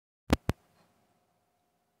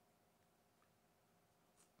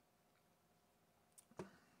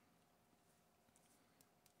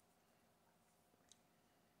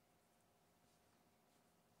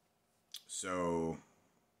So,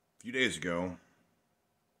 a few days ago,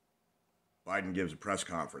 Biden gives a press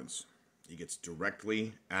conference. He gets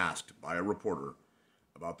directly asked by a reporter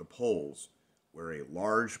about the polls where a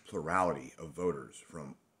large plurality of voters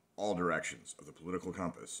from all directions of the political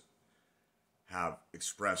compass have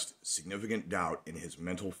expressed significant doubt in his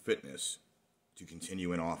mental fitness to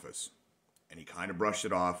continue in office. And he kind of brushed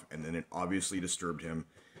it off, and then it obviously disturbed him.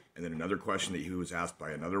 And then another question that he was asked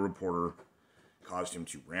by another reporter caused him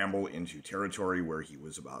to ramble into territory where he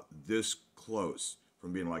was about this close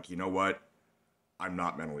from being like, you know what, I'm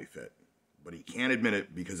not mentally fit. But he can't admit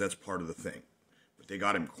it because that's part of the thing. But they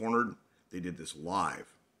got him cornered. They did this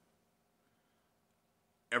live.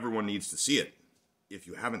 Everyone needs to see it. If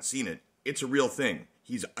you haven't seen it, it's a real thing.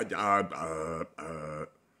 He's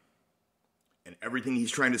and everything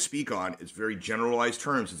he's trying to speak on is very generalized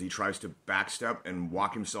terms as he tries to backstep and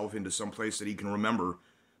walk himself into some place that he can remember,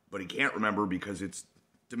 but he can't remember because it's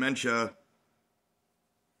dementia.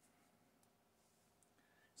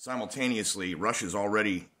 Simultaneously, Russia's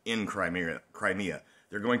already in Crimea.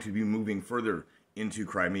 They're going to be moving further into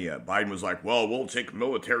Crimea. Biden was like, well, we'll take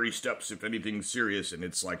military steps if anything's serious. And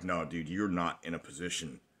it's like, no, dude, you're not in a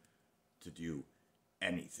position to do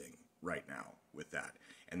anything right now with that.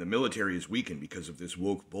 And the military is weakened because of this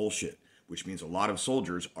woke bullshit, which means a lot of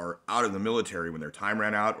soldiers are out of the military when their time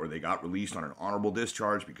ran out or they got released on an honorable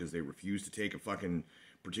discharge because they refused to take a fucking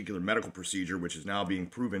particular medical procedure, which is now being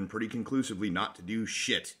proven pretty conclusively not to do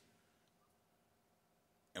shit.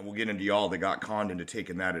 And we'll get into y'all that got conned into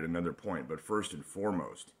taking that at another point. But first and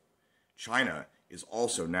foremost, China is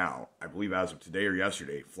also now, I believe as of today or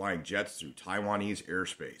yesterday, flying jets through Taiwanese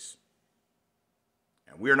airspace.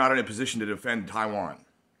 And we are not in a position to defend Taiwan,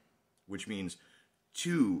 which means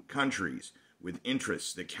two countries with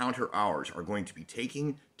interests that counter ours are going to be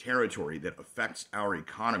taking territory that affects our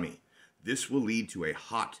economy. This will lead to a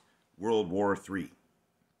hot World War III.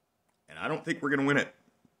 And I don't think we're going to win it.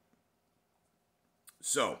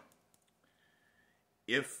 So,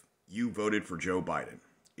 if you voted for Joe Biden,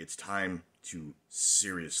 it's time to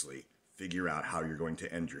seriously figure out how you're going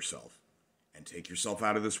to end yourself and take yourself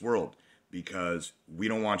out of this world because we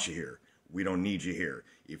don't want you here. We don't need you here.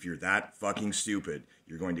 If you're that fucking stupid,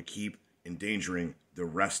 you're going to keep endangering the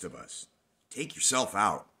rest of us. Take yourself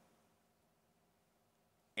out.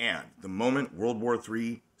 And the moment World War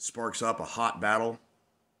III sparks up a hot battle,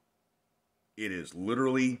 it is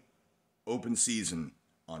literally open season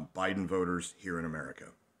on Biden voters here in America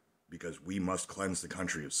because we must cleanse the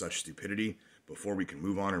country of such stupidity before we can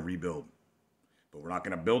move on and rebuild. But we're not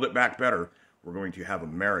going to build it back better. We're going to have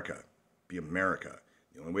America be America.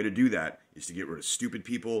 The only way to do that is to get rid of stupid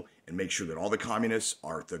people and make sure that all the communists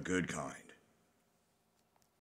are the good kind.